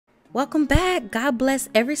Welcome back. God bless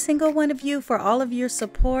every single one of you for all of your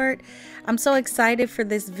support. I'm so excited for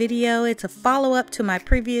this video. It's a follow-up to my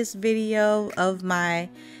previous video of my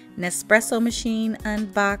Nespresso machine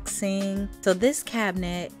unboxing. So this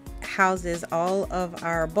cabinet houses all of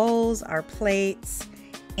our bowls, our plates,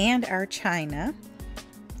 and our china.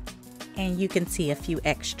 And you can see a few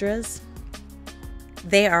extras.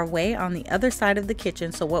 They are way on the other side of the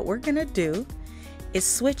kitchen. So what we're gonna do is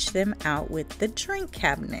switch them out with the drink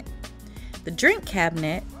cabinet. The drink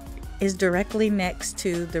cabinet is directly next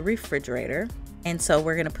to the refrigerator, and so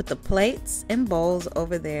we're gonna put the plates and bowls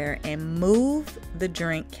over there and move the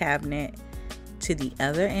drink cabinet to the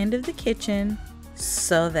other end of the kitchen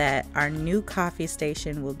so that our new coffee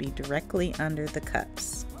station will be directly under the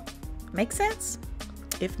cups. Make sense?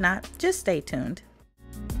 If not, just stay tuned.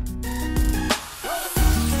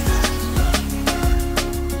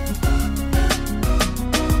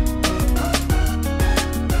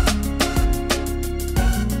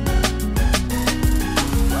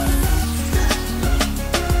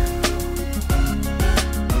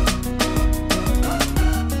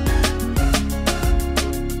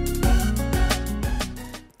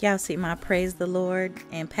 Y'all see my praise the Lord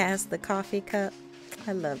and pass the coffee cup?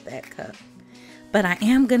 I love that cup. But I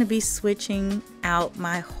am going to be switching out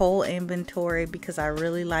my whole inventory because I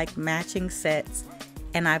really like matching sets,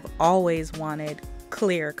 and I've always wanted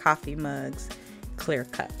clear coffee mugs, clear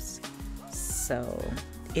cups. So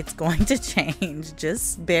it's going to change.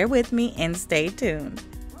 Just bear with me and stay tuned.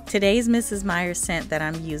 Today's Mrs. Meyer scent that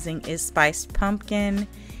I'm using is Spiced Pumpkin.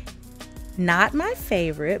 Not my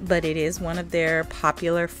favorite, but it is one of their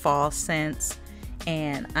popular fall scents,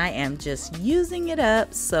 and I am just using it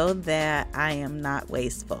up so that I am not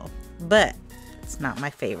wasteful. But it's not my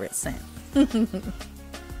favorite scent.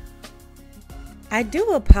 I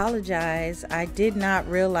do apologize. I did not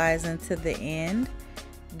realize until the end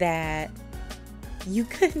that you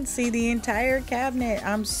couldn't see the entire cabinet.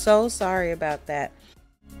 I'm so sorry about that.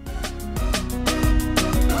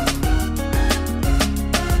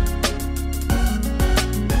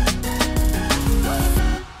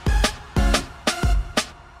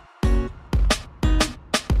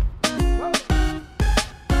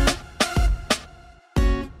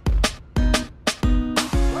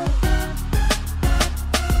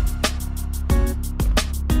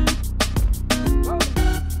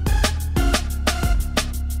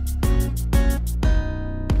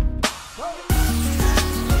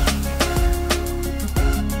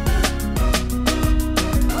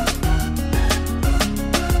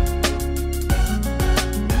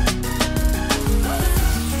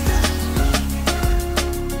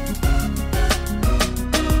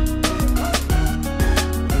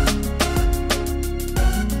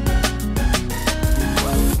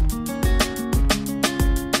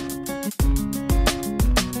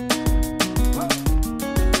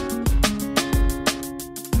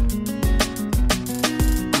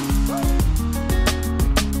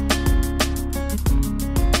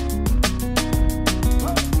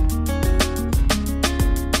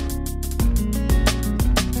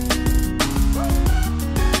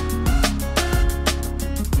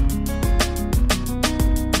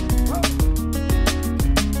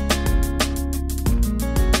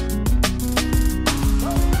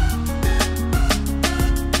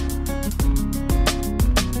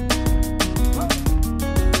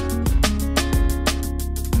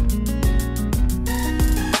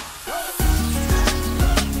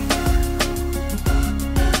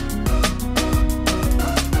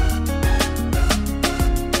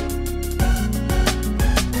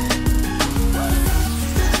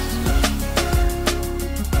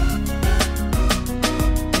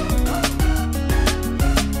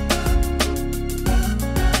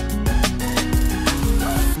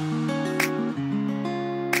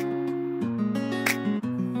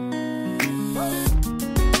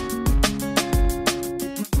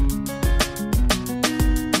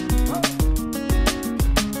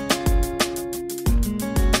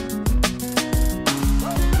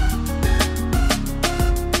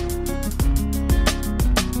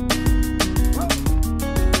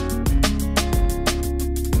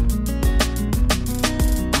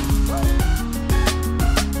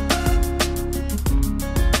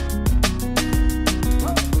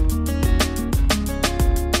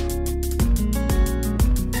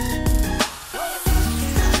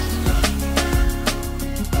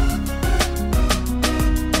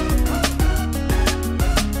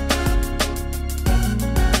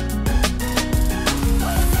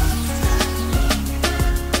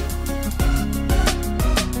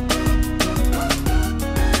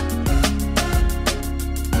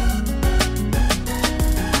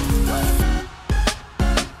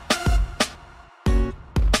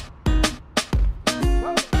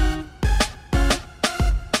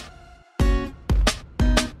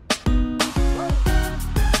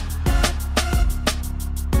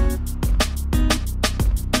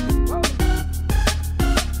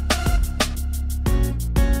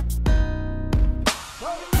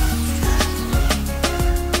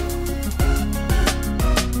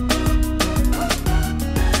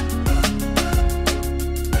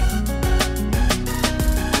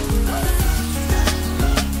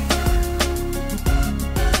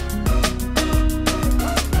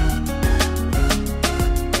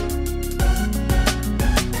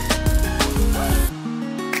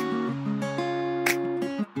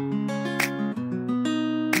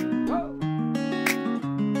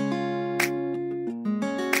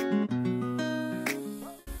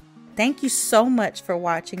 Thank you so much for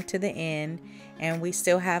watching to the end. And we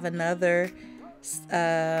still have another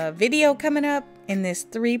video coming up in this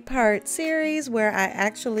 3-part series where I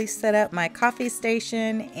actually set up my coffee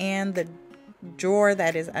station and the drawer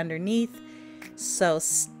that is underneath. So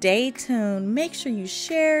stay tuned. Make sure you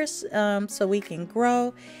share so we can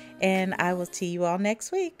grow. And I will see you all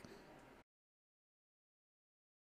next week.